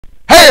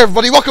Hey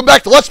everybody, welcome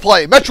back to Let's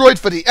Play Metroid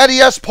for the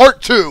NES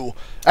Part 2.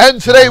 And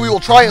today we will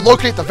try and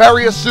locate the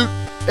Varia Suit,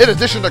 in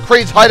addition to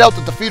Kraid's Hideout,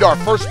 to defeat our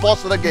first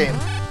boss of the game.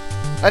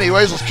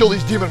 Anyways, let's kill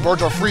these demon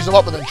birds or freeze them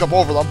up and then jump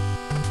over them.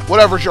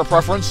 Whatever's your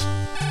preference.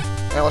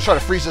 And let's try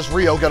to freeze this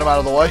Rio, get him out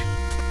of the way.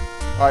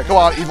 Alright, come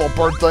on, evil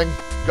bird thing.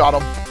 Got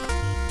him.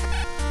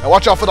 Now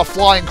watch out for the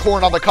flying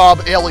corn on the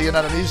cob alien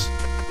enemies.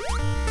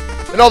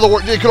 In other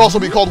words, it could also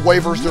be called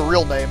waivers, their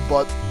real name,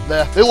 but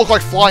they look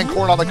like flying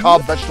corn on the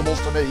cob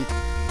vegetables to me.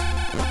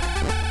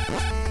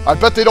 I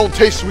bet they don't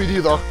taste sweet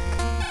either.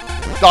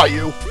 Die,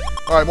 you.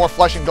 Alright, more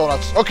flashing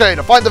donuts. Okay,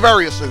 to find the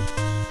Varia Suit.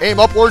 Aim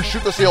upward,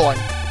 shoot the ceiling.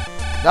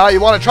 Now you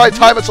want to try to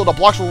time it so the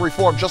blocks will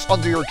reform just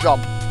under your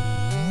jump.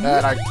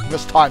 And I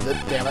mistimed it,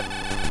 damn it.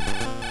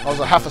 I was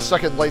a half a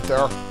second late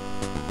there.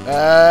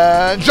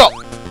 And jump!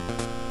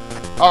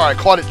 Alright,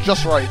 caught it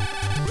just right.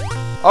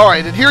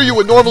 Alright, and here you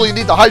would normally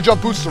need the high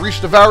jump boots to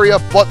reach the Varia,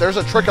 but there's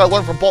a trick I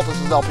learned from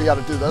Baltus's LP how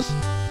to do this.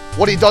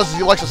 What he does is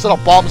he likes to set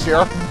up bombs here,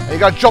 and you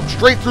gotta jump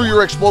straight through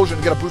your explosion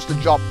to get a boosted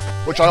jump,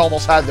 which I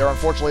almost had there.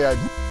 Unfortunately, I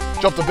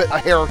jumped a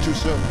hair too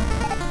soon.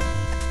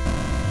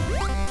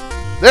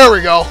 There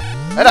we go.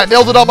 And I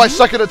nailed it on my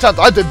second attempt.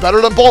 I did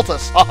better than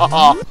Baltus. Ha ha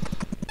ha.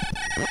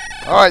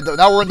 Alright,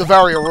 now we're in the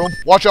Varia room.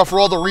 Watch out for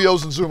all the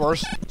Rios and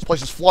Zoomers. This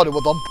place is flooded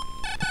with them.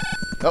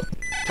 Yep.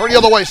 Turn the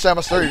other way,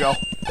 Samus. There you go.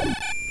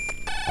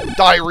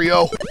 Die,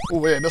 Rio.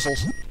 Ooh, yeah,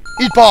 missiles.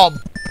 Eat bomb.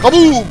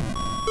 Kaboom!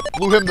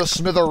 Blew him to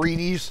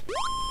smithereens.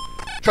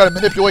 Try to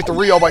manipulate the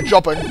Rio by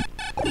jumping.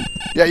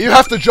 Yeah, you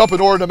have to jump in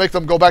order to make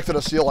them go back to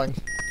the ceiling.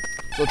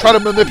 So try to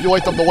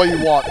manipulate them the way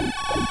you want.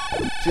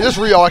 See, this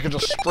Rio I can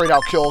just straight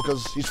out kill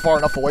because he's far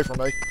enough away from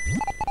me.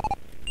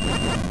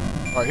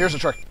 Alright, here's the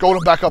trick. Go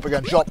them back up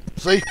again. Jump.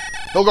 See?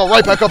 They'll go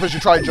right back up as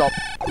you try and jump.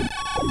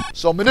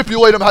 So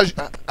manipulate them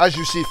as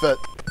you see fit.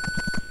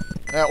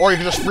 Or you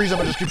can just freeze them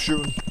and just keep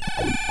shooting.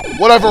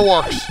 Whatever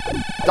works.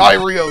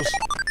 Die, Rios.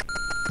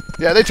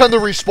 Yeah, they tend to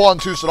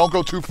respawn too, so don't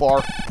go too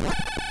far.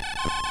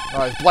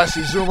 Alright, blast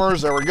these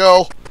Zoomers, there we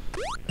go.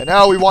 And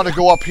now we want to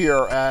go up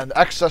here and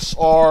access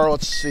our,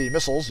 let's see,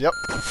 missiles, yep.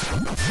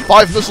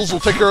 5 missiles will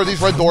take care of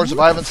these red doors if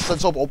I haven't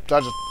said so. Oh,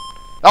 that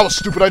was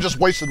stupid, I just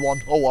wasted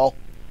one. Oh well.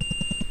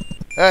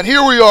 And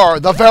here we are,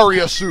 the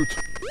Varia Suit.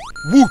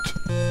 Woot!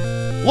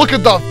 Look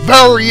at the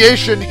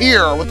variation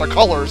here with the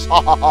colors.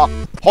 Ha ha ha.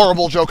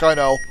 Horrible joke, I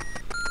know.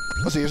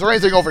 Let's see, is there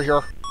anything over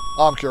here?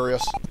 I'm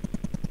curious.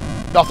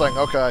 Nothing,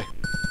 okay.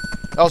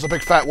 That was a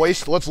big fat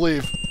waste. Let's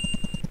leave.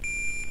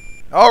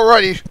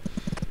 Alrighty.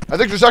 I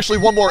think there's actually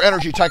one more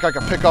energy tank I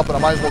can pick up, and I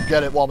might as well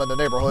get it while I'm in the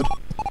neighborhood.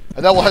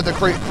 And then we'll head to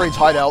Kraid's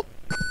Hideout.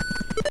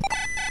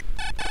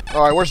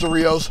 Alright, where's the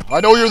Rios?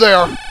 I know you're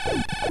there.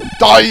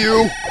 Die,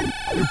 you!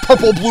 You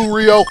purple-blue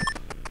Rio.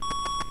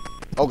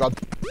 Oh, God.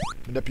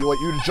 Manipulate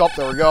you to jump.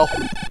 There we go.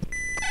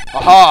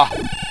 Aha!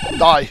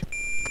 Die.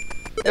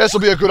 Yeah, this will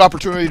be a good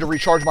opportunity to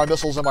recharge my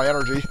missiles and my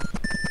energy.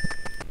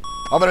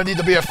 I'm gonna need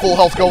to be at full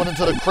health going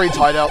into the Kraid's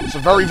Hideout. It's a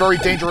very, very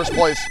dangerous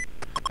place.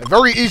 And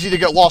very easy to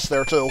get lost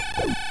there, too.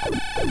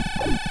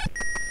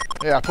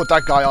 Yeah, put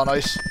that guy on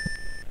ice.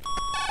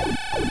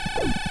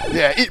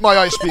 Yeah, eat my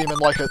ice beam and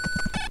like it.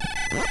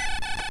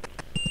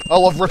 I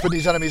love ripping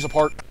these enemies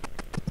apart.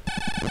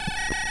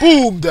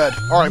 Boom! Dead.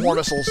 Alright, more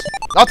missiles.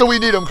 Not that we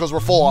need them, because we're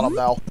full on them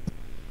now.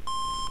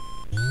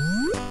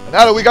 And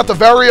now that we got the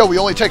Varia, we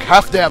only take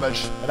half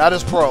damage. And that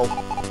is pro.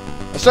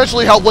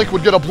 Essentially how Link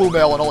would get a blue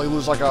mail and only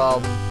lose like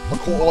well,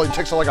 he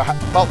takes like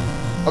about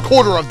a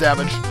quarter of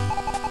damage.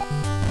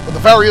 But the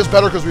Varia is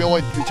better because we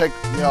take,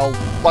 you know,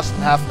 less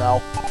than half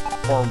now.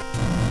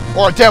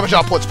 Or our damage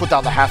output's put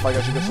down to half, I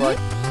guess you could say.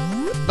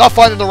 Not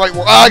finding the right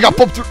word. Ah, I got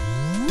bumped through.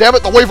 Damn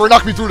it, the waver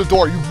knocked me through the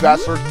door, you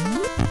bastard.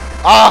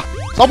 Ah,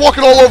 stop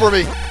walking all over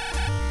me.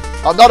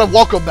 I'm not a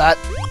welcome mat.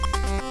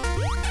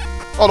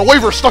 Oh, the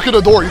waver's stuck in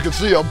the door, you can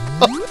see him.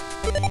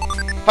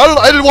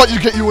 I didn't want you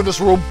to get you in this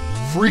room,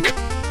 freak.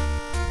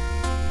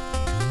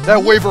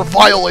 That waver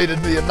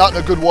violated me, and not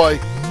in a good way.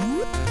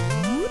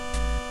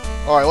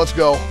 Alright, let's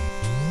go.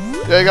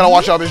 Yeah, you gotta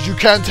watch out, because you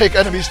can take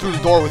enemies through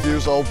the door with you,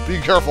 so be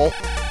careful.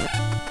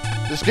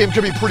 This game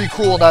can be pretty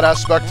cruel in that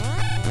aspect.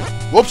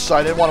 Whoops,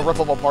 I didn't want to rip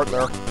them apart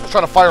there. I was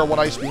trying to fire one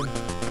ice beam.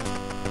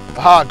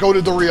 Aha,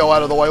 goaded the Rio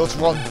out of the way, let's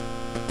run.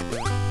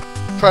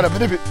 I'm trying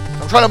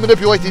to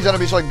manipulate these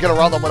enemies so I can get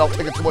around them without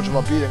taking too much of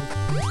a beating.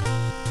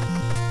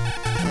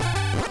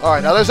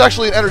 Alright, now there's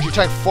actually an energy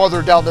tank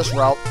farther down this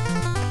route.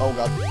 Oh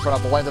god, try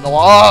not to land in the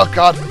wall. Oh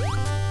god.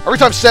 Every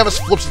time Samus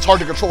flips, it's hard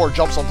to control her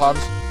jump sometimes.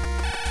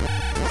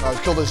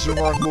 Alright, kill this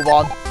Zoomer and move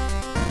on.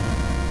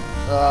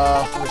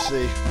 Let me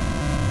see.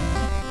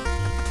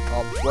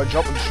 Do I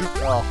jump and shoot?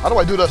 How do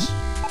I do this?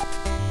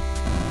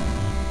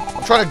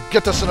 I'm trying to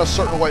get this in a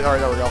certain way. Alright,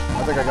 there we go.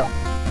 I think I got...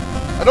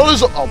 I know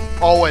there's a...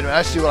 Oh, wait a minute.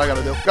 I see what I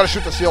gotta do. Gotta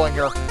shoot the ceiling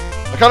here.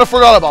 I kind of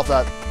forgot about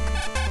that.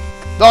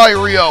 Die,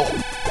 Rio.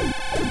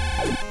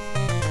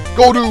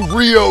 Go to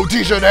Rio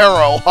de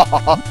Janeiro.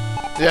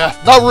 Yeah,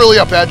 not really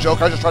a bad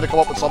joke. I just tried to come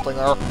up with something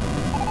there.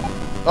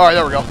 Alright,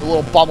 there we go. A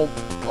little bomb...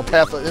 A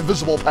path, an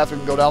invisible path we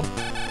can go down.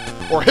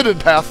 Or hidden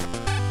path.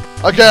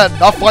 Again,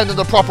 not finding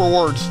the proper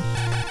words.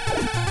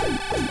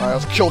 Alright,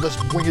 let's kill this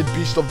winged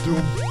beast of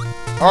doom.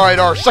 Alright,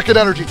 our second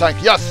energy tank,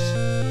 yes!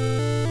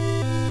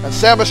 And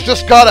Samus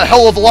just got a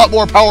hell of a lot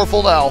more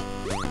powerful now.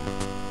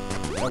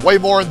 And way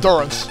more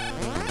endurance.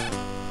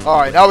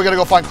 Alright, now we gotta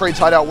go find Kraid's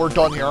hideout. We're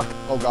done here.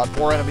 Oh god,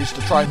 more enemies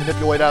to try and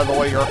manipulate out of the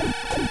way here.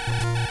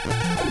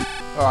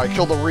 Alright,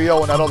 kill the Rio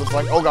and that other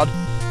thing. Oh god.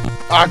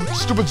 Ah,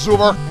 stupid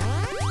zoomer.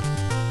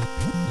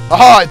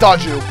 Aha, I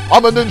dodge you.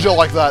 I'm a ninja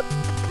like that.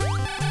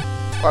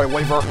 Alright,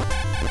 waver.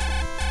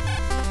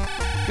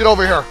 Get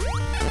over here.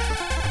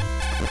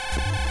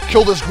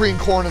 Kill this green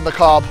corn in the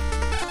cob.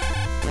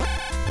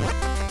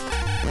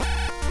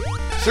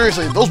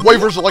 Seriously, those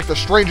wavers are like the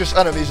strangest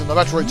enemies in the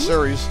Metroid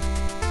series.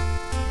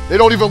 They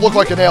don't even look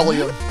like an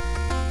alien.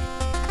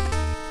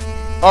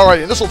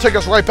 Alrighty, and this will take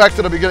us right back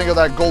to the beginning of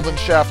that golden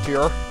shaft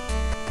here.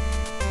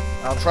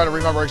 I'm trying to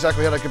remember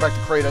exactly how to get back to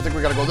Kraid. I think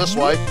we gotta go this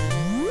way.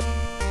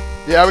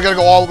 Yeah, we gotta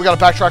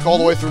backtrack all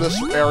the way through this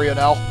area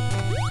now.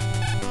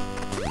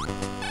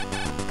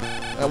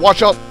 And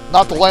watch out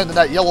not to land in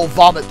that yellow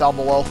vomit down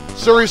below.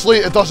 Seriously,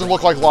 it doesn't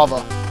look like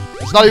lava.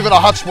 It's not even a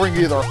hot spring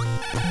either.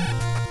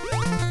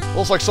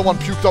 Looks like someone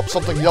puked up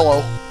something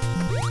yellow.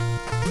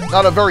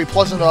 Not a very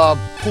pleasant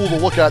pool to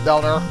look at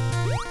down there.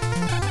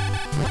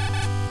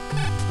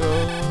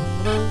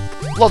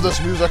 Love this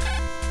music.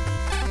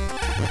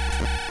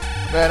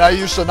 Man, I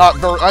used to not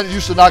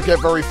get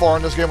very far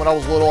in this game when I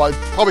was little. I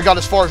probably got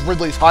as far as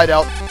Ridley's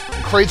hideout.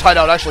 And Kraid's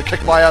hideout actually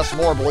kicked my ass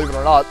more, believe it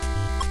or not.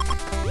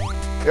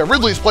 Yeah,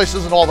 Ridley's place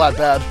isn't all that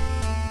bad.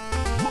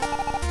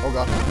 Oh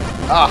god.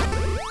 Ah.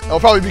 I'll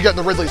probably be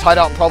getting to Ridley's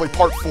hideout in probably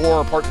part 4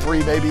 or part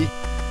 3 maybe.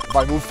 If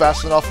I move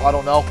fast enough, I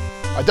don't know.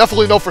 I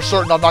definitely know for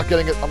certain I'm not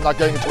getting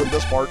into it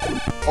this part.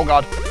 Oh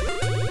god.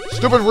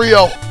 Stupid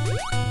Rio.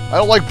 I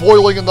don't like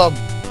boiling in the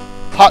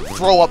hot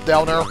throw up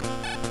down there.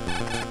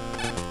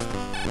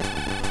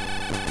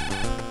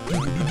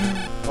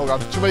 Oh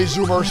god, too many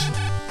zoomers.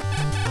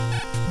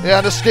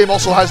 Yeah, this game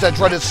also has that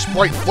dreaded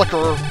sprite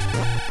flicker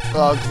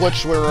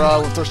glitch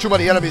where if there's too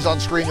many enemies on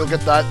screen, you'll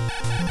get that.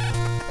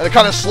 And it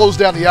kind of slows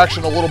down the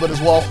action a little bit as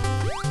well.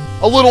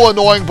 A little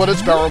annoying, but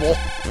it's bearable.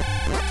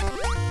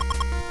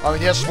 I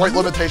mean, yes, sprite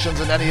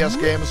limitations in NES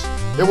games.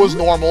 It was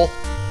normal.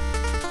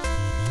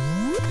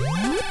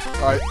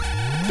 Alright.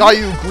 Die,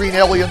 you green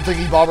alien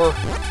thingy bobber.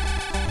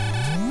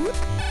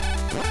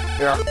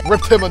 Yeah,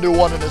 ripped him a new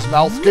one in his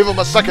mouth. Gave him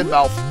a second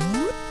mouth.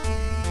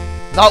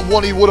 Not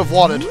one he would have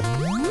wanted.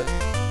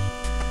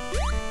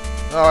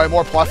 Alright,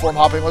 more platform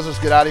hopping. Let's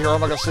just get out of here. I'm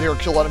not gonna sit here and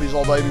kill enemies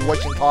all day. Be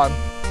wasting time.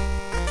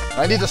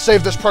 I need to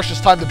save this precious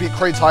time to beat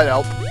Kraid's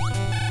hideout.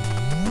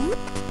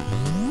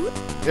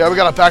 Yeah, we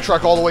gotta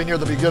backtrack all the way near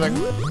the beginning.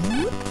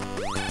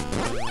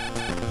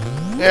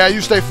 Yeah,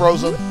 you stay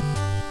frozen.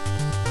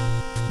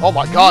 Oh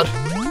my god.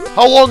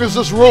 How long is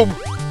this room?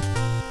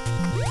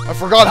 I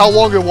forgot how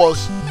long it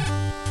was.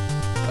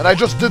 And I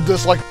just did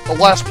this like the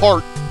last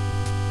part.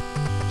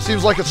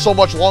 Seems like it's so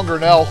much longer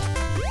now.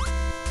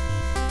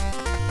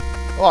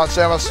 Come on,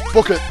 Samus.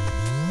 Book it.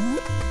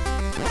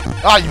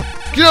 Ah, you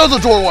get out of the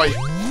doorway.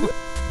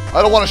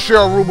 I don't want to share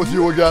a room with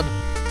you again.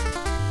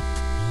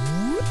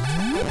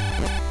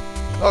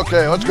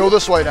 Okay, let's go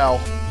this way now.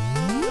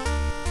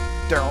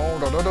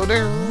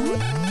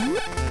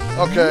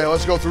 Okay,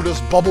 let's go through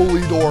this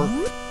bubbly door.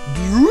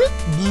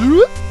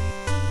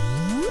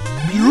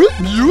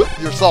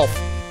 Yourself.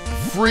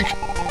 Freak.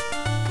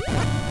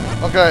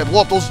 Okay,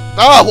 blow up those...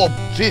 Ah, well,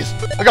 jeez.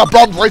 I got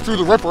bombed right through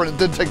the Ripper and it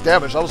didn't take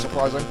damage. That was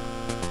surprising.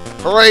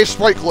 Hooray,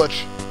 sprite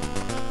glitch.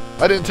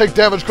 I didn't take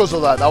damage because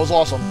of that. That was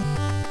awesome.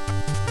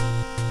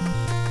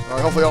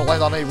 Alright, hopefully I don't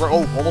land on any...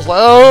 Oh, almost like...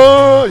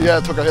 Oh, yeah,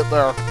 it took a hit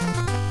there.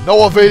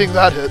 No evading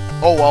that hit.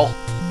 Oh, well.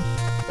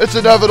 It's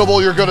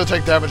inevitable you're going to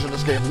take damage in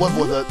this game. Live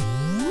with it.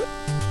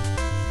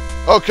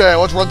 Okay,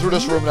 let's run through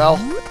this room now.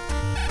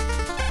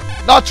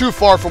 Not too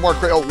far from where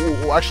Kraid...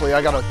 Oh, actually,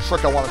 I got a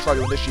trick I want to try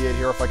to initiate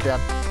here if I can.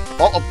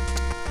 Oh,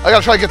 I got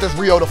to try to get this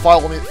Rio to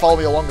follow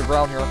me along the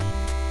ground here.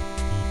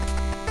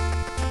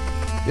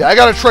 Yeah, I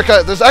got a trick.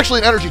 There's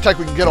actually an energy tank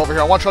we can get over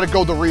here. I want to try to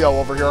go the Rio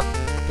over here.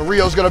 The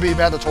Rio's going to be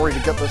mandatory to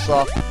get this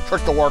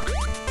trick to work.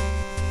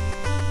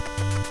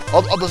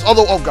 This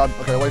other... Oh, God.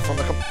 Okay, away from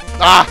the...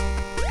 Ah!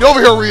 Get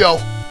over here, Rio!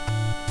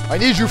 I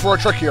need you for a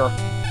trick here.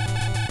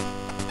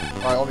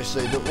 Alright, let me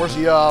see. Where's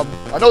the...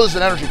 I know there's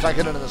an energy tank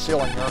hidden in the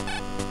ceiling here.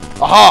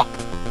 Aha!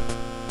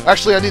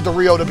 Actually, I need the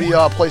Rio to be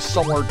placed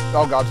somewhere...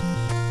 Oh, God.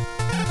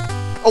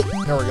 Oh,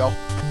 there we go.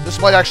 This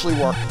might actually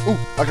work. Ooh,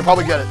 I can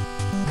probably get it.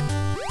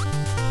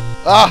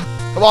 Ah!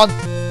 Come on.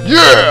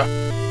 Yeah!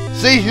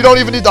 See? You don't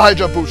even need the high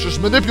jump boost.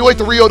 Just manipulate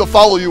the Rio to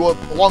follow you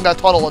along that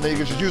tunnel, and then you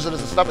can just use it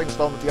as a stepping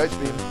stone with the ice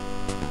beam.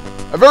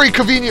 A very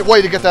convenient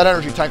way to get that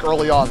energy tank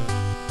early on.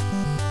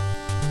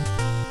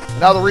 And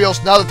now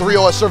that the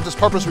Rio has served its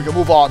purpose, we can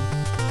move on.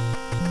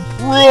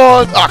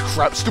 Run! Ah,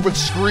 crap. Stupid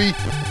Scree.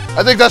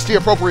 I think that's the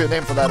appropriate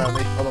name for that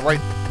enemy. Or the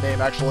right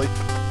name, actually.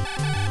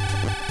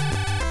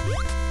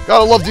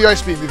 Gotta love the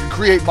ice beam. You can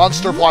create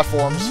monster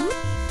platforms.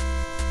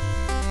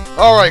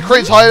 Alright,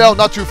 Kraid's hideout,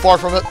 not too far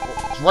from it.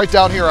 It's right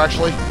down here,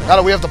 actually. Now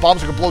that we have the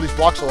bombs, we can blow these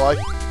blocks away.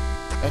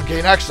 And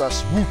gain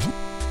access. Woot.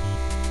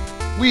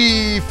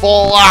 We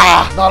fall.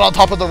 Ah! Not on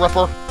top of the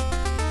Ripper.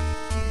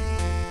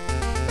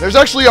 There's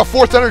actually a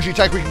 4th energy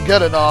tank we can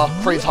get in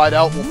Kraid's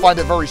Hideout. We'll find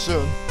it very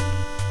soon.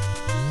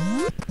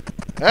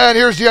 And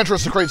here's the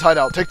entrance to Kraid's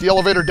Hideout. Take the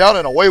elevator down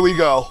and away we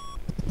go.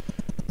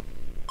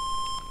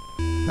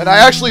 And I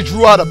actually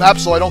drew out a map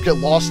so I don't get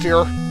lost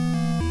here.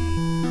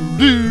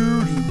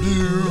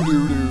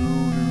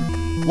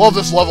 Love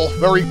this level.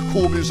 Very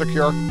cool music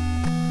here.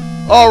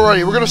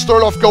 Alrighty, we're going to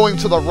start off going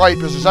to the right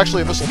because there's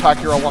actually a missile pack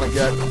here I want to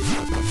get.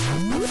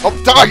 Oh,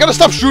 I got to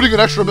stop shooting an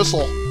extra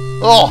missile.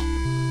 Oh,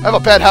 I have a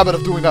bad habit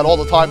of doing that all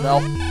the time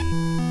now.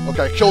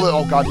 Okay, kill it.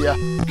 Oh god, yeah.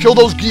 Kill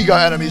those Giga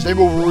enemies. They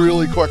move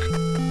really quick.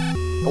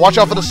 And watch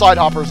out for the side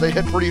hoppers. They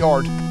hit pretty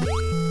hard.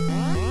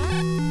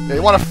 Yeah,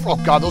 you want to... Oh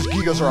god, those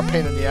Gigas are a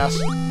pain in the ass.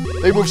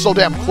 They move so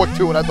damn quick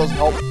too, and that doesn't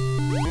help.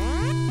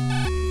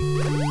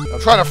 I'm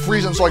trying to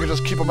freeze them so I can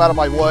just keep them out of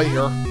my way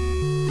here.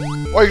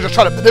 Or you can just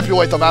try to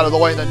manipulate them out of the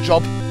way and then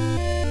jump.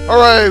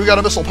 Alright, we got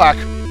a missile pack.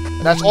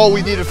 And that's all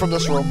we needed from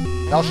this room.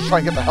 Now let's just try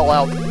and get the hell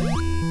out.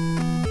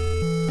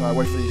 Alright,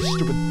 wait for these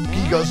stupid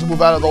Gigas to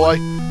move out of the way.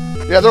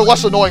 Yeah, they're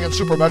less annoying in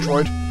Super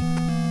Metroid.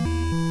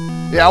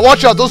 Yeah,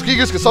 watch out. Those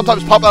Gigas can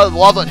sometimes pop out of the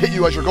lava and hit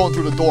you as you're going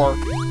through the door.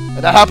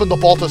 And that happened to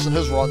Baltus in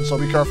his run, so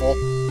be careful.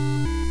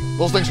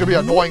 Those things can be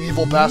annoying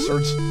evil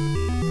bastards.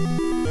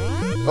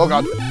 Oh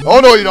god. Oh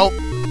no, you don't.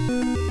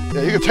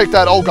 Yeah, you can take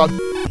that. Oh god.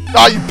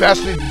 Ah, you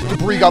bastard.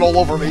 Debris got all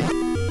over me.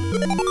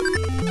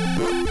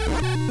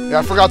 Yeah,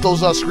 I forgot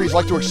those screens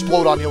like to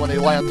explode on you when they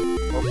land.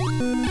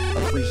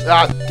 Oh, freeze.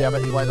 Ah, damn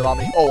it. He landed on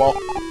me. Oh well.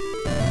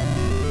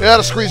 Yeah,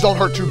 the screens don't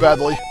hurt too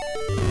badly.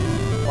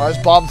 Alright,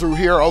 let's bomb through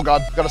here. Oh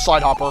god. Got a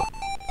side hopper.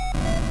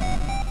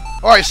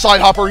 Alright, side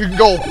hopper. You can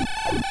go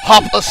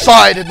hop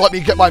aside and let me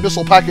get my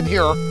missile pack in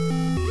here.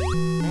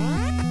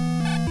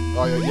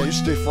 Oh yeah, you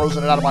stay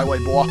frozen and out of my way,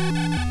 boy.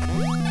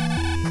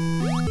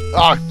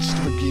 Ah,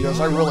 stupid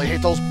Gigas. I really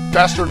hate those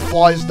bastard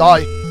flies. Die.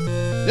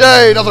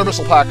 Yay, another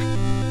missile pack.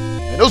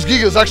 And those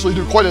Gigas actually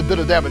do quite a bit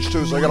of damage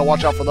too, so you gotta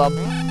watch out for them.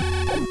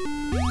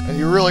 And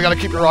you really gotta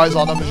keep your eyes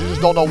on them, because you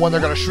just don't know when they're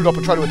gonna shoot up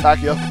and try to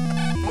attack you.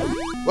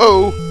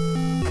 Whoa.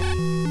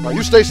 Alright,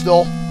 you stay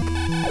still.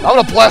 I'm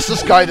gonna blast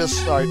this guy to...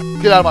 Alright,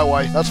 get out of my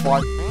way. That's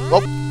fine.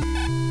 Oh.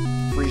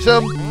 Freeze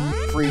him.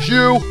 Freeze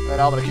you.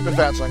 And I'm gonna keep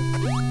advancing.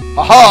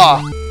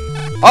 Haha!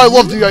 I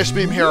love the ice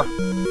beam here.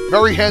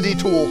 Very handy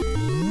tool.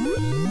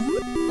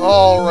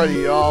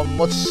 Alrighty,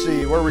 let's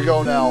see. Where do we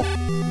go now?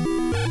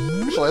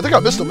 Actually, I think I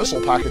missed a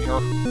missile pack in here.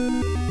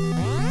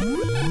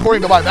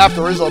 According to my map,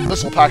 there is a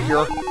missile pack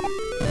here.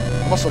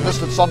 I must have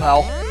missed it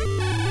somehow.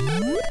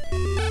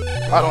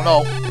 I don't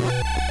know.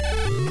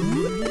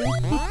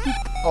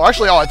 Oh,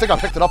 actually, I think I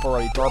picked it up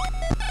already, derp.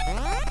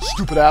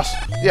 Stupid ass.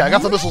 Yeah, I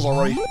got the missiles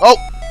already. Oh!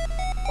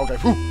 Okay,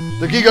 whew.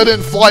 The Giga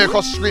didn't fly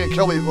across the screen and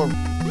kill me, or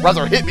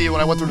rather hit me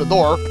when I went through the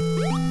door.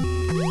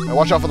 Now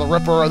watch out for the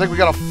Ripper. I think we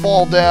gotta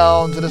fall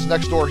down to this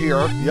next door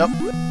here. Yep.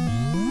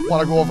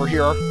 Wanna go over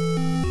here.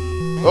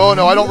 Oh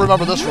no, I don't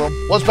remember this room.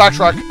 Let's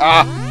backtrack.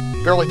 Ah!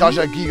 Barely dodged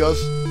that Gigas.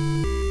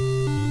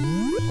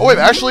 Oh wait,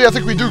 actually I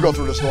think we do go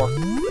through this door.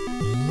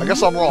 I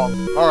guess I'm wrong.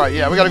 Alright,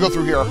 yeah, we gotta go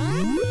through here.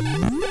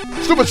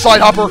 Stupid side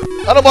hopper!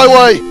 Out of my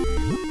way!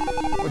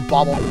 Let me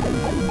bomb him.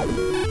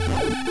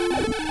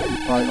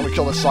 Alright, let me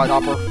kill this side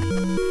hopper.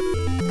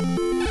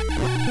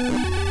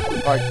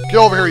 Alright, get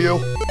over here, you.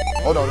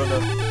 Oh, no, no, no.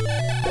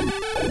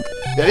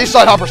 Yeah, these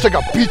side hoppers take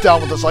a beatdown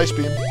with this ice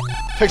beam.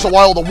 Takes a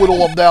while to whittle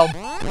them down.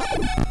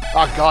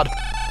 Ah, God.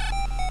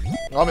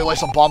 Let me lay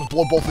some bombs,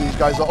 blow both of these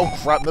guys up. Oh,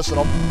 crap, missing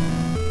them.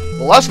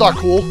 Well, that's not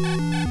cool.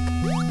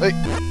 Hey.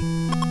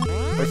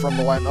 Wait for him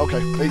to land.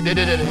 Okay. He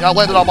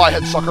landed on my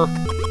head, sucker.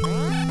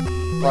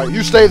 Alright,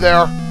 you stay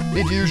there.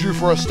 Need to use you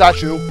for a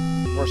statue.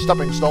 Or a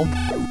stepping stone.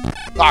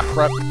 Ah,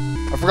 crap.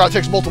 I forgot it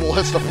takes multiple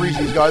hits to freeze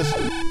these guys.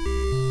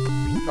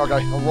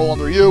 Okay, I'll roll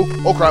under you.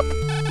 Oh, crap.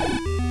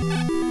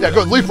 Yeah,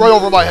 good. Leap right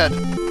over my head.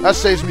 That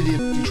saves me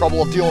the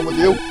trouble of dealing with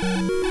you.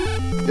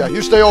 Yeah,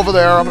 you stay over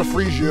there. I'm going to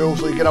freeze you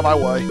so you get out of my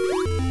way.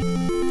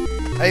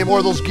 Any more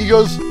of those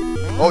Gigas?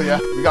 Oh, yeah.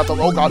 We got them.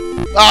 Oh, God.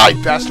 Ah,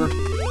 you bastard.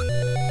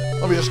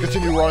 Let me just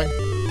continue running.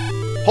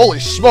 Holy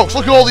smokes.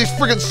 Look at all these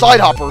friggin' side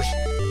hoppers.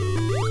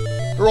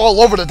 They're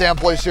all over the damn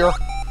place here.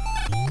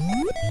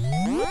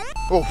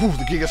 Oh, whew,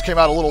 the Gigas came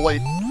out a little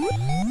late.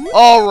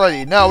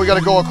 Alrighty, now we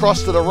gotta go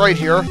across to the right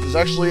here. There's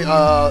actually,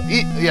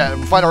 yeah,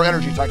 find our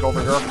energy tank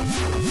over here.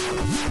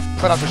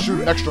 Try not to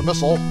shoot an extra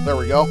missile. There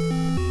we go.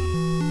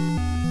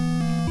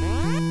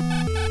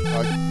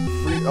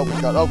 Oh,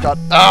 God, oh, God.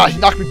 Ah, he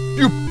knocked me,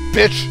 you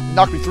bitch! He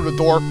knocked me through the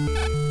door.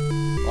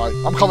 Alright,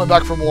 I'm coming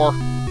back for more.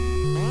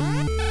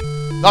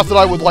 Not that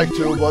I would like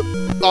to, but...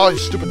 Oh, you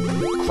stupid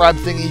crab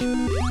thingy.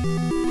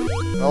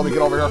 Now, let me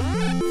get over here.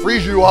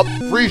 Freeze you up.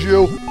 Freeze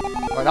you.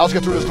 Alright, now let's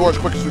get through this door as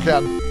quick as we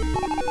can.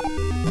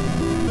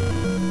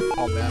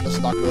 Oh, man, this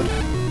is not good.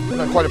 I'm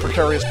in quite a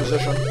precarious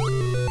position.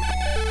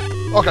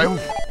 Okay,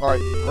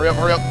 alright. Hurry up,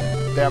 hurry up.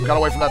 Damn, got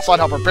away from that side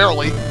hopper,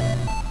 barely.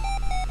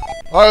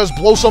 Alright, let's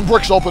blow some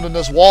bricks open in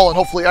this wall and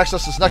hopefully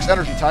access this next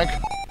energy tank.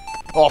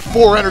 Oh,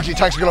 4 energy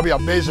tanks are going to be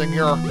amazing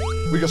here.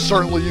 We can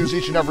certainly use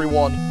each and every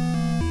one.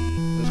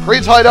 This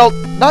Kraid's hideout,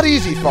 not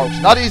easy, folks.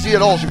 Not easy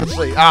at all, as you can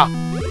see. Ah.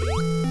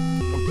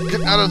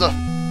 Get out of the...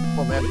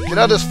 Oh, man. Get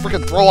out of this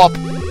freaking throw up.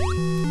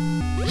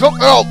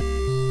 Jump out!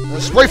 And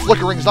the spray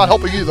flickering is not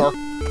helping either.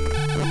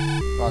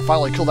 Oh, I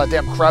finally killed that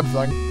damn crab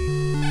thing.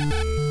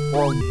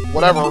 Or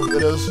whatever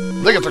it is.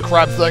 I think it's a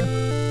crab thing.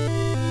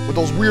 With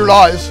those weird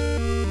eyes.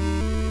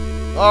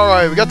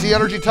 Alright, we got the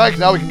energy tank.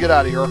 Now we can get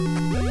out of here.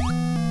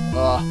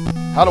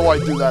 How do I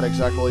do that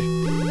exactly?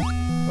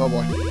 Oh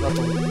boy.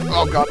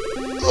 Oh god.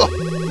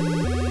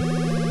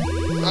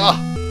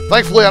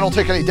 Thankfully I don't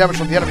take any damage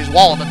from the enemies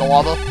while I'm in the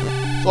lava.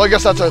 So I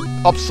guess that's an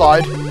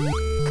upside.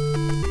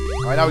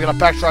 Alright, now we gotta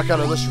backtrack out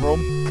of this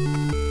room.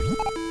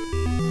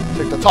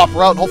 Take the top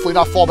route and hopefully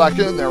not fall back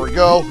in. There we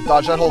go.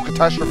 Dodge that whole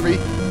catastrophe.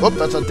 Whoop,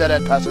 that's a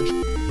dead-end passage.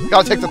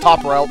 Gotta take the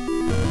top route.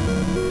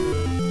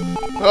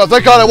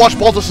 Thank God I watched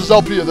Baltus's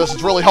LP of this.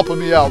 It's really helping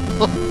me out.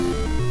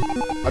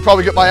 I'd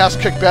probably get my ass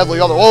kicked badly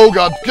other. Oh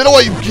god, get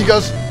away, you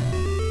Gigas!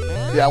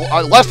 Yeah,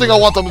 last thing I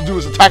want them to do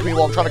is attack me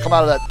while I'm trying to come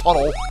out of that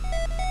tunnel.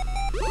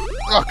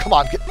 Oh, come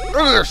on, get rid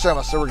of there,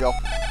 Samus. There we go.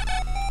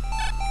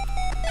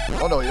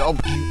 Oh no, you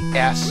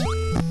ass.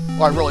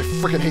 Oh, I really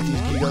freaking hate these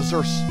Gigas.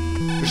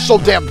 They're so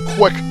damn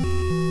quick.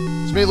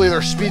 It's mainly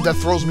their speed that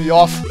throws me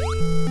off.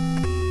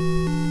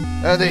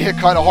 And they hit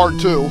kind of hard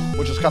too,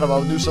 which is kind of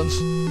a nuisance.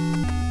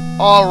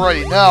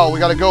 Alrighty, now we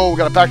gotta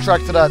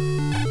backtrack to that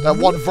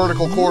one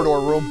vertical corridor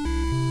room.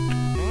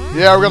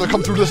 Yeah, we're gonna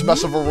come through this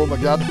mess of a room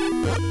again.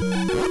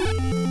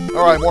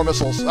 Alright, more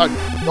missiles. Oh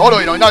no,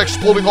 you're not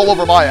exploding all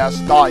over my ass.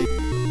 Die.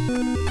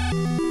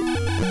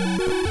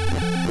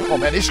 Oh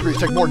man, these screens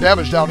take more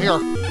damage down here.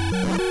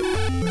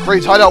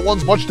 Kraid's hideout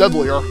one's much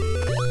deadlier.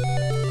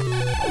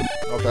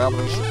 Okay, I'm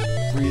gonna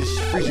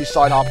just freeze these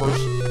side hoppers.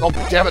 Oh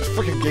damn it,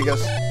 freaking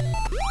Gigas.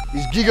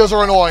 These Gigas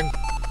are annoying.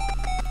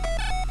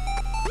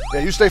 Yeah,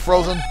 you stay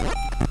frozen.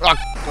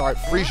 Alright,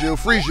 freeze you.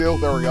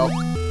 There we go.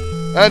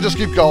 And just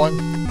keep going.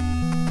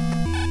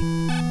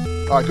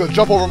 Alright, good.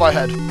 Jump over my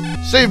head.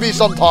 Save me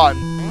some time.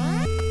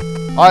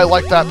 I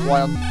like that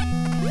plan.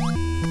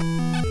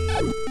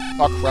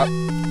 Oh, crap.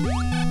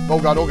 Oh,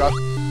 God.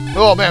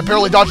 Oh, man.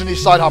 Barely dodging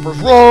these side hoppers.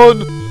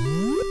 Run!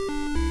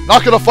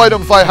 Not gonna fight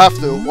them if I have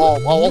to. Well,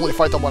 I'll only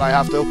fight them when I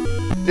have to.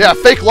 Yeah,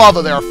 fake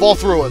lava there. Fall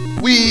through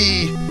it.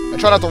 Whee! And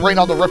try not to rain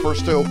on the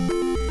rippers, too.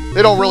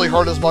 They don't really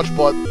hurt as much,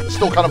 but it's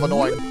still kind of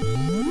annoying.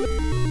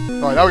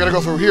 Alright, now we gotta go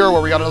through here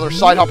where we got another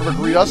side hopper to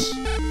greet us.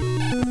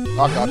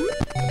 Oh, God.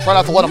 Try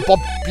not to let him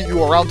beat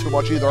you around too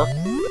much, either.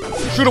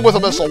 Shoot him with a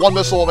missile. One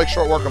missile will make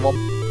short work of him.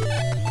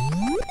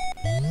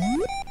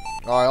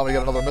 Alright, let me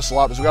get another missile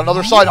out, because we got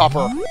another side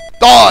hopper.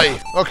 Die!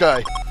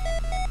 Okay.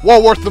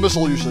 Well worth the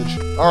missile usage.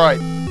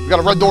 Alright. We got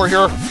a red door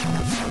here.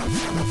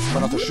 Try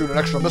not to shoot an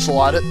extra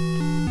missile at it.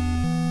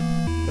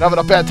 Been having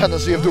a bad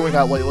tendency of doing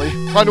that lately.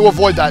 Trying to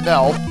avoid that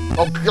now.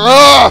 Oh,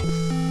 God!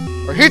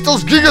 I hate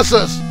those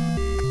Gigases!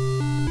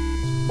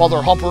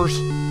 Mother humpers.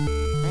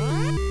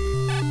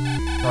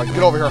 Alright,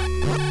 get over here.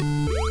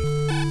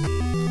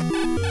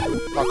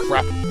 Oh,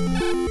 crap.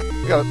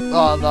 We got it.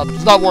 No,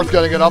 it's not worth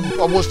getting it. I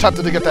was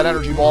tempted to get that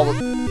energy ball, but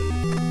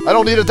I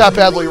don't need it that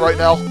badly right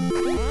now.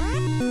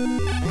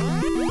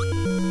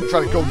 I'm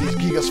trying to go these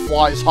Gigas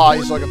flies high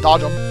so I can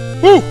dodge them.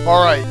 Woo!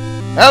 Alright.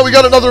 And we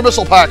got another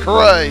Missile Pack.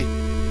 Hooray!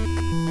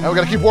 And we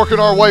gotta keep working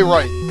our way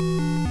right.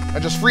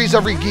 And just freeze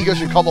every Giga as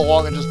you come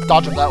along and just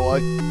dodge them that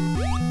way.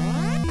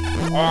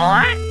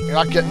 You're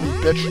not getting me,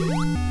 bitch.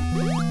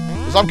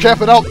 Because I'm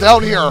camping out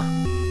down here.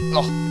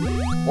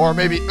 Ugh. Or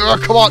maybe...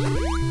 come on!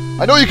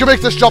 I know you can make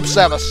this jump,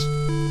 Samus.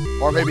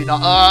 Or maybe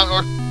not.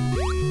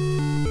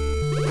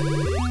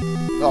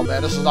 Oh,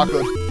 man, this is not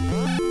good.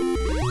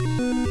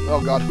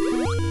 Oh, God.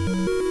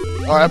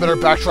 Alright, I better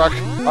backtrack.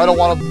 I don't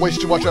want to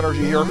waste too much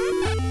energy here.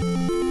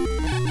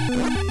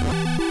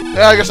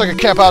 Yeah, I guess I can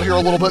camp out here a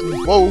little bit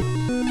and... Whoa.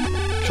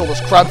 Kill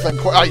this crab thing.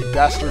 Ah, you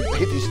bastard. I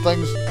hate these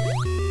things.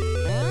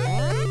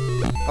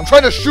 I'm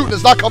trying to shoot and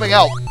it's not coming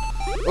out.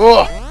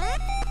 Ugh.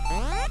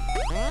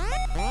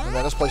 And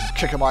man, this place is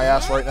kicking my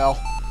ass right now.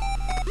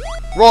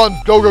 Run!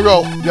 Go!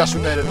 Yes,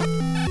 we made it.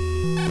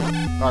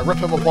 Alright, rip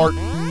him apart.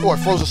 Oh, I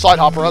froze a side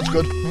hopper. That's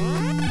good.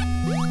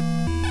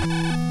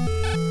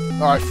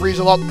 Alright, freeze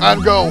him up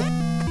and go.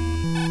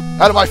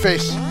 Out of my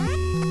face.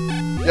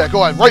 Yeah,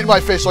 go ahead. Right in my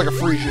face so I can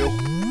freeze you.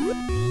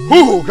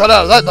 Whoo! Got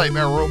out of that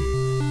nightmare room.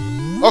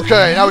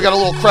 Okay, now we got a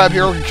little crab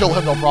here. We can kill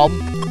him, no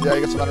problem. Yeah,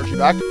 you get some energy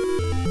back.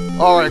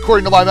 Alright,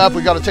 according to my map,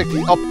 we gotta take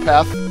the up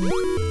path.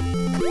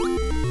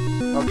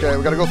 Okay,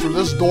 we gotta go through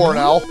this door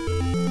now.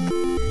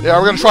 Yeah,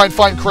 we're gonna try and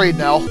find Kraid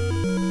now.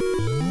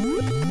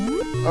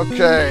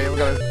 Okay, we're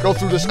gonna go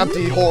through this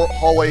empty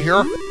hallway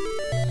here.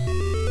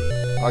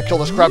 Alright, kill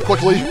this crab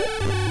quickly.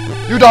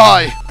 You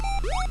die!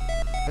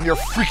 And your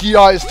freaky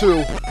eyes,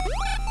 too.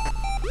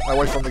 Alright,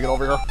 wait for him to get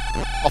over here.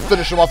 I'll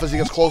finish him off as he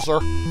gets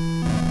closer.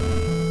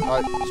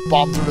 Alright, just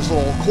bomb through this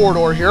little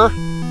corridor here.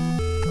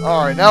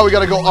 Alright, now we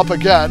gotta go up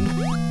again.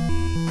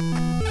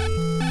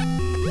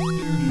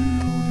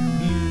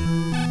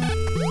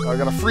 I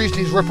gotta freeze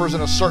these rippers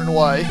in a certain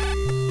way.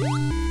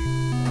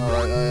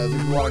 Alright, I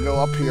think we want to go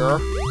up here.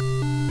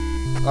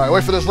 Alright,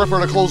 wait for this Ripper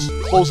to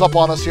close up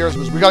on us here.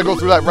 We gotta go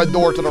through that red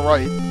door to the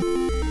right.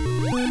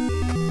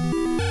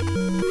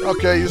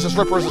 Okay, use this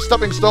Ripper as a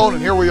stepping stone,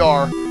 and here we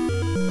are.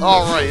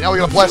 Alright, now we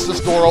gotta blast this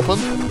door open.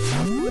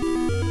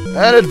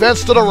 And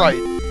advance to the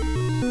right.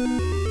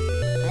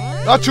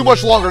 Not too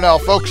much longer now,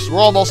 folks. We're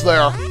almost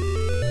there.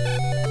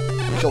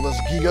 Kill this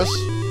Gigas.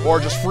 Or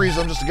just freeze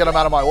him just to get him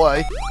out of my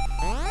way.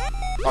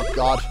 Oh,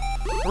 God.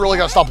 I really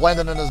gotta stop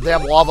landing in this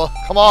damn lava.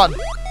 Come on.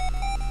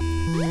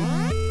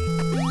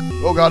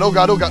 Oh, God, oh,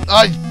 God, oh, God.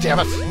 Ay, damn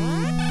it.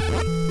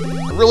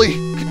 I really...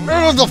 Get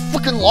rid of the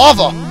freaking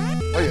lava.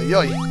 Oy, oy,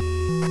 oy.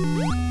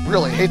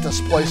 Really hate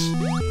this place.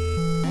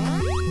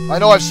 I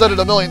know I've said it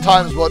a million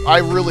times, but I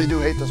really do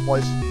hate this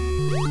place.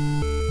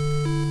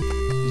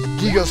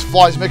 These Gigas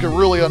flies make it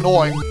really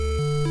annoying.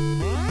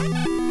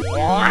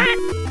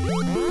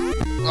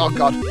 Oh,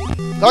 God.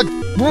 God.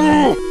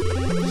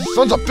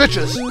 Sons of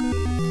bitches.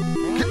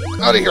 Get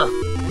out of here.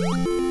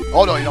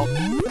 Oh, no, you don't.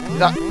 You're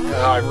not.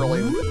 Yeah, I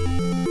really...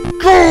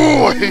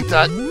 Oh, I hate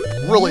that.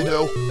 Really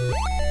do.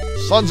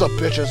 Sons of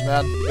bitches,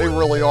 man. They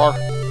really are.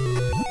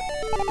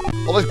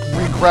 Oh, this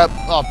green crap.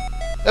 Oh,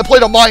 that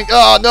played a mine.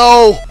 Oh,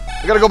 no.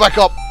 I gotta go back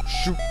up.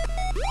 Shoot.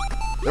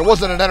 There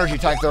wasn't an energy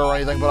tank there or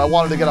anything, but I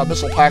wanted to get a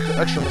missile pack,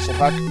 extra missile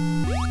pack.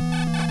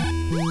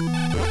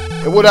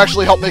 It would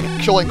actually help make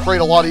killing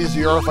Kraid a lot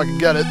easier if I could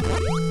get it.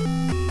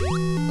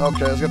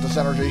 Okay, let's get this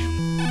energy.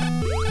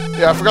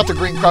 Yeah, I forgot the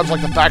green crabs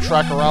like to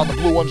backtrack around. The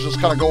blue ones just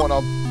kind of go in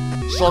a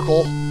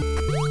circle.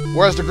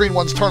 Whereas the green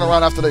ones turn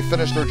around after they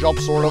finish their jump,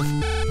 sort of.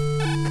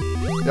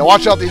 Yeah,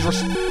 watch out. These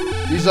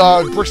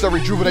bricks that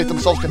rejuvenate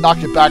themselves can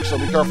knock you back, so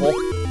be careful.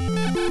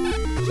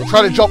 So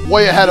try to jump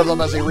way ahead of them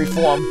as they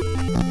reform.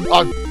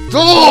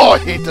 Oh, I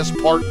hate this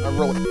part. I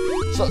really...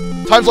 So,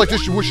 times like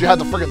this, you wish you had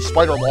the friggin'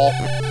 spider ball.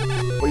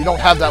 But you don't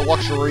have that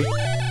luxury.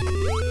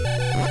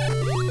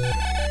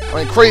 I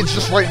mean, Kraid's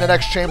just right in the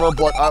next chamber,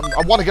 but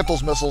I want to get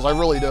those missiles. I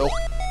really do.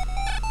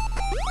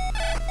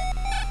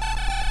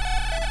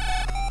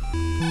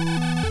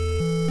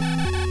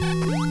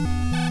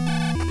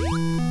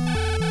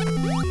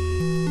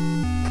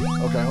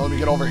 Okay, let me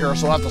get over here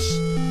so I don't have to...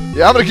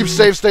 Yeah, I'm going to keep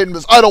save stating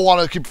this. I don't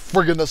want to keep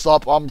friggin' this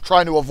up. I'm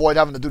trying to avoid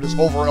having to do this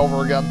over and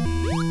over again.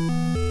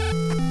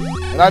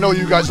 And I know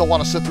you guys don't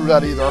want to sit through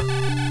that either.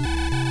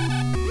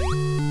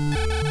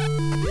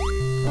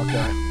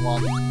 Okay, come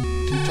on.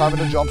 Keep timing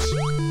the jumps.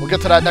 We'll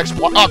get to that next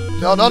block. Oh,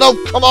 no, no, no,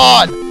 come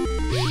on!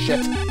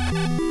 Shit.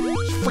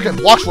 These freaking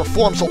blocks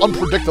reform so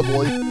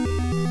unpredictably.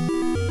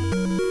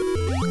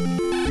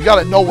 You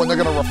gotta know when they're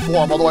gonna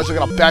reform, otherwise they're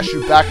gonna bash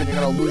you back and you're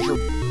gonna lose your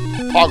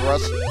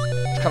progress.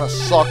 Which kinda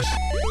sucks.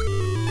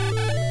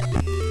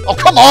 Oh,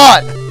 come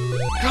on!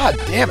 God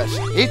damn it.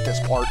 I hate this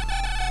part.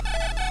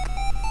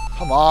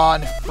 Come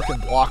on,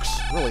 freaking blocks.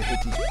 I really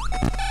hate these.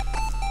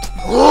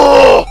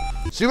 Ugh!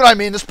 See what I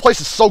mean? This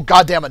place is so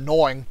goddamn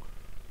annoying.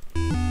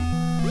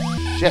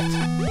 Shit.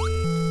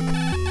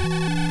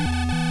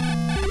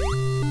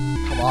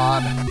 Come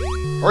on.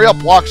 Hurry up,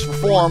 blocks,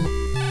 reform.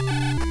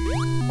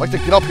 I'd like to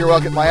get up here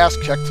without getting my ass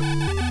kicked.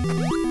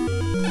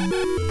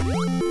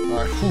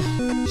 Alright,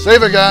 whew.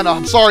 Save again.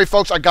 I'm sorry,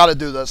 folks. I gotta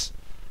do this.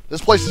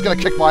 This place is gonna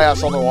kick my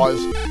ass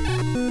otherwise.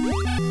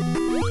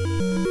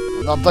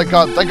 And thank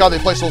God they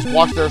placed those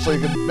blocks there so you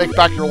can make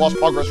back your lost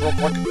progress real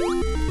quick.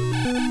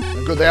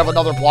 And good, they have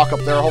another block up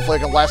there. Hopefully I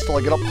can last till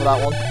I get up to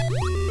that one.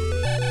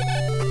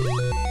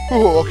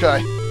 Ooh,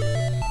 okay.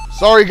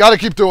 Sorry, gotta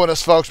keep doing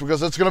this, folks,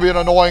 because it's gonna be an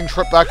annoying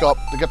trip back up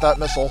to get that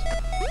missile.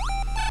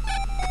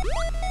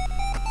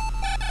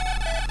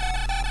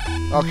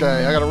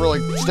 Okay, I gotta really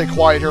stay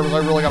quiet here because I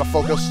really gotta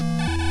focus.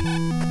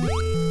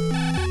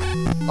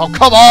 Oh,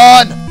 come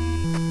on!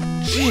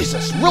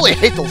 Jesus, really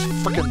hate those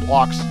freaking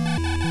blocks.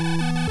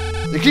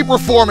 They keep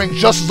reforming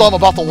just as I'm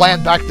about to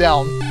land back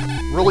down.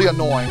 Really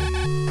annoying.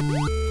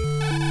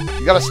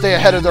 You gotta stay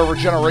ahead of their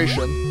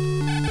regeneration.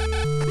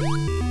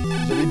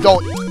 If you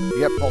don't...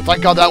 Yep, well,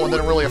 thank God that one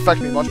didn't really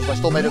affect me much, because I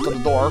still made it to the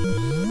door.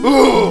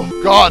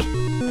 Ooh, God!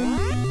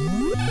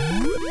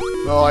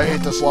 Oh, I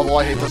hate this level,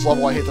 I hate this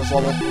level, I hate this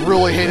level.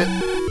 Really hate it.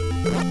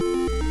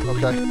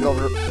 Okay, get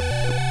over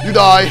here. You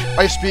die.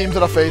 Ice beam to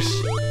the face.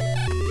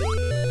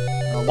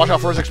 Watch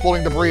out for his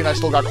exploding debris, and I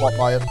still got caught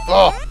by it.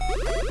 Ugh!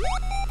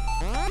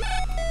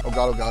 Oh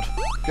God, oh God.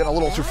 Getting a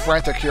little too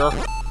frantic here.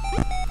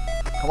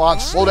 Come on,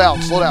 slow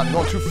down, slow down. You're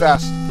going too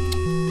fast.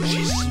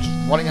 Jeez,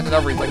 just running into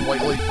everything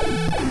lately.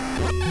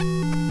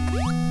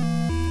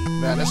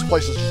 Man, this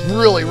place is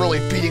really, really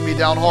beating me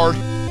down hard.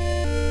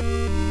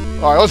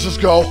 Alright, let's just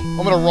go.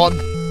 I'm gonna run.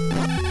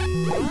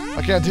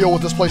 I can't deal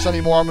with this place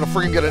anymore. I'm gonna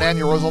freaking get an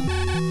aneurysm.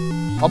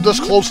 I'm this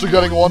close to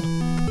getting one.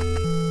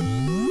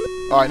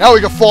 Alright, now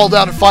we can fall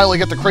down and finally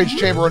get the Kraid's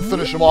chamber and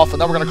finish him off,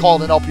 and then we're gonna call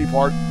it an LP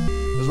part.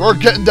 Because we're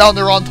getting down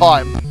there on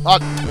time.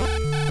 Not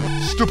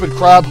stupid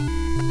crab.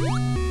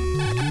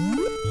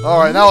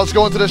 Alright, now let's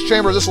go into this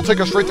chamber. This will take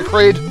us straight to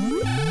Kraid.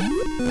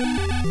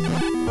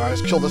 Alright,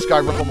 let's kill this guy,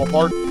 rip him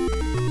apart.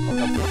 I'm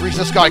gonna freeze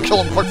this guy,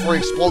 kill him quick before he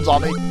explodes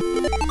on me.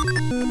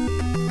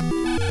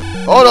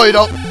 Oh, no, you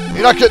don't.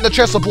 You're not getting the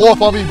chance to blow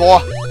up on me, boy.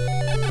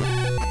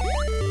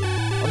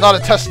 I'm not a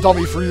test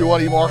dummy for you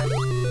anymore.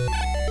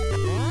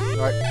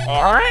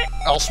 Alright.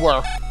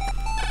 Elsewhere.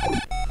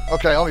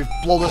 Okay, let me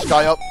blow this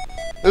guy up.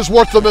 It's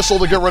worth the missile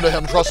to get rid of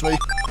him, trust me.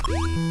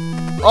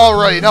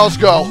 Alrighty, now let's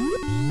go.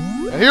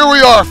 And here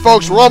we are,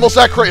 folks. We're almost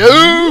at Kraid.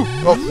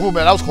 Oh,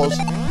 man, that was close.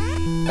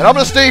 And I'm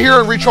going to stay here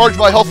and recharge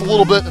my health a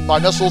little bit and my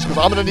missiles, because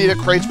I'm going to need it.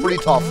 Kraid's pretty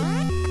tough.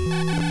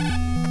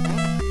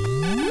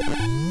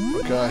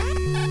 Okay.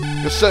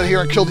 Just sit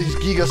here and kill these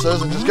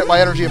Gigases and just get my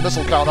energy and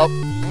missile count up.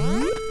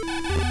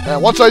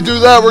 And once I do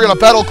that, we're going to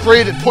battle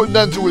Kraid and put an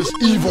end to his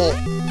evil.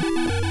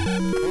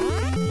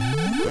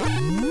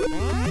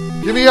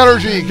 Give me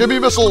energy, give me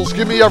missiles,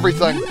 give me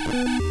everything.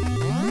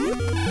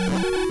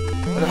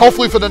 And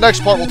hopefully for the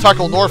next part we'll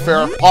tackle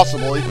Norfair,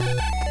 possibly.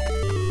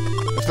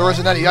 If there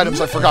isn't any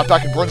items I forgot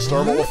back in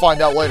Brinstar, but we'll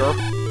find out later.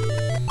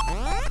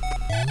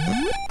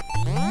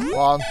 Come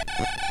on.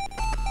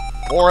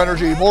 More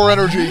energy, more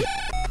energy.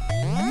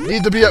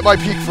 Need to be at my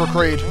peak for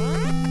Kraid.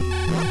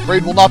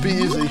 Kraid will not be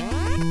easy.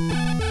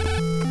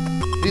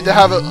 Need to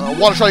have it, I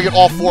want to try to get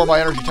all 4 of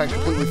my energy tanks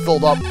completely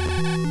filled up.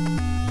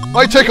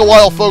 Might take a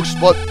while, folks,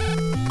 but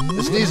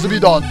this needs to be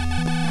done.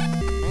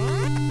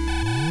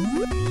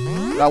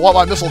 And I want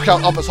my missile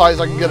count up as high as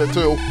I can get it,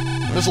 too.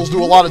 Missiles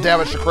do a lot of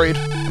damage to Kraid.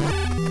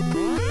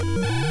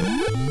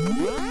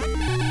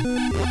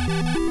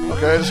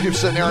 Okay, I just keep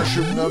sitting here and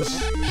shooting them.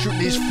 Shooting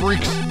these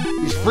freaks.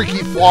 These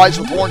freaky flies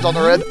with horns on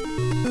their head.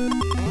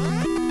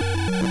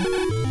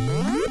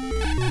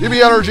 Give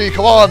me energy,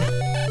 come on!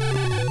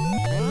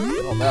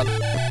 Oh, man.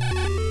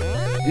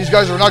 These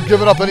guys are not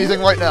giving up anything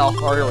right now.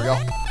 Alright, here we go.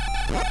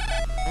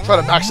 Try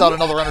to max out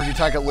another energy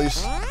tank at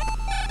least.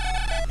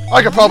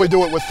 I could probably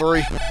do it with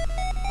 3.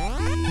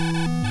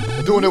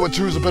 But doing it with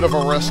 2 is a bit of a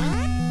risk.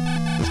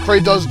 This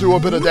Kraid does do a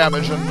bit of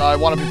damage, and I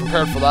want to be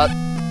prepared for that.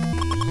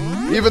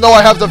 Even though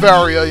I have the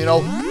Varia, you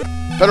know,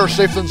 better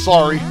safe than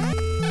sorry.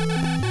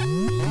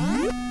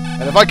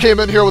 And if I came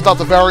in here without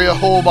the Varia,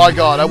 oh my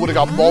god, I would have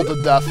got mauled to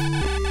death.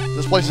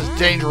 This place is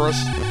dangerous.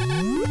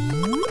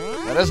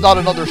 And that's not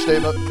an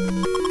understatement.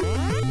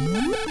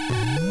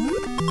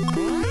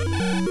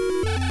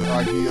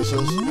 Alright,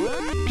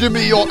 Gigases. Give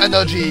me your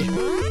energy!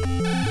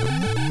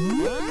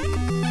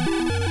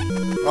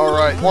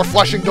 Alright, more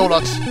flashing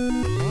donuts.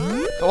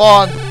 Come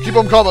on, keep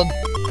them coming.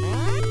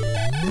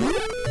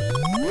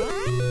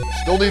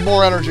 Still need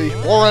more energy.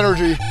 More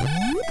energy.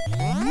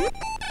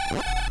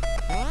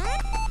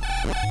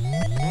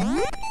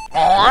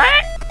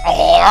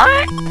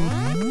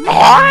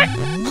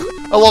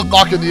 I love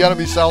knocking the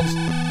enemy sounds.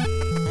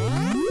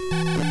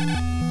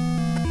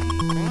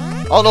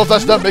 I don't know if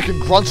that's them making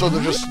grunts or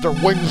they're just their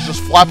wings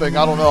just flapping.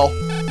 I don't know.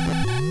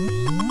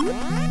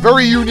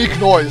 Very unique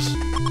noise.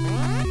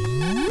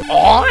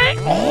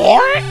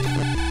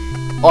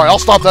 Alright, I'll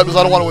stop that because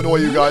I don't want to annoy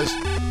you guys.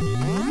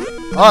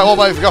 Alright,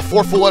 well, I've got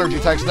 4 full energy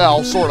tanks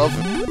now, sort of.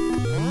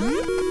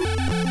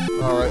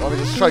 Alright, let me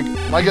just try.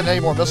 Am I getting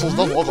any more missiles?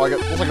 Doesn't look like it.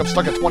 Looks like I'm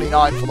stuck at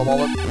 29 for the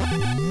moment.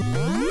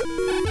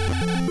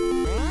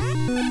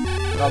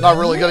 No, I'm not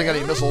really getting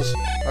any missiles.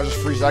 I just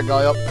freeze that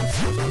guy up.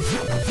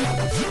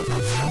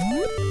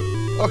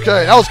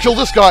 Okay, now let's kill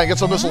this guy and get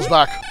some missiles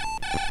back.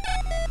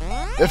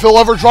 If he'll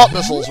ever drop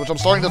missiles, which I'm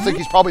starting to think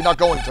he's probably not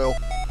going to.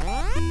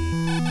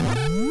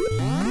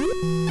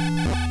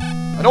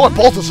 I know when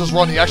Boltus's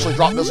run he actually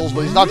dropped missiles,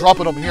 but he's not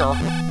dropping them here.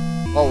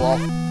 Oh well.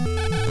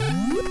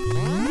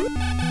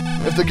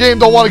 If the game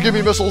don't want to give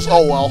me missiles,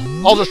 oh well.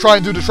 I'll just try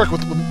and do the trick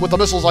with the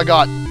missiles I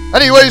got.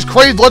 Anyways,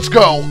 Kraid, let's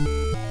go.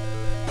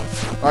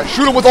 Alright,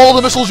 shoot him with all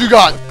the missiles you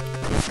got.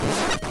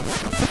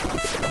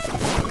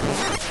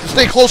 Just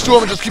stay close to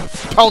him and just keep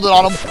pounding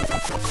on him.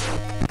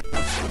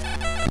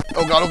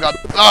 Oh god, oh god.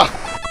 Ah!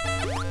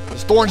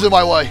 There's thorns in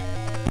my way.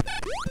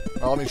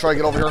 Let me try to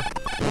get over here.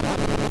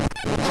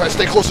 Try to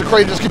stay close to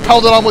Kraid and just keep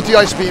pounding on him with the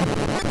ice beam.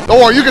 Don't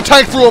worry, you can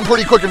tank through him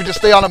pretty quick if you just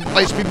stay on him,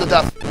 ice beam to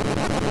death.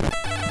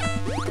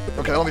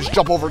 Okay, let me just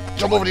jump over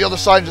the other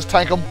side and just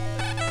tank him.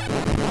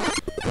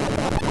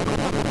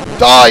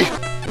 Die!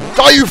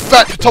 Die, you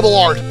fat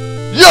tumblard!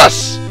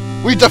 Yes!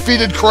 We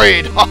defeated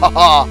Kraid! Ha ha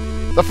ha!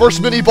 The first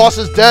mini-boss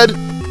is dead,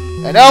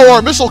 and now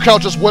our missile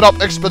count just went up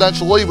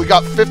exponentially. We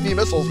got 50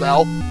 missiles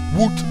now.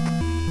 Woot!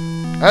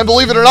 And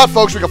believe it or not,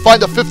 folks, we can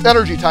find a 5th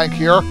energy tank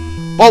here.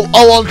 Well,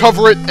 I'll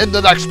uncover it in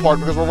the next part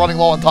because we're running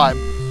low on time.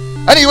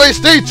 Anyway,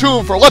 stay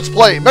tuned for Let's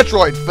Play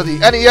Metroid for the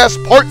NES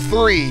Part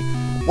 3,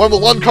 when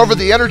we'll uncover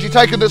the energy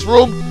tank in this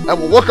room, and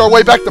we'll work our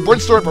way back to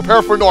Brinstar and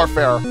prepare for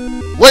Norfair.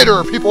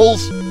 Later,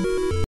 peoples!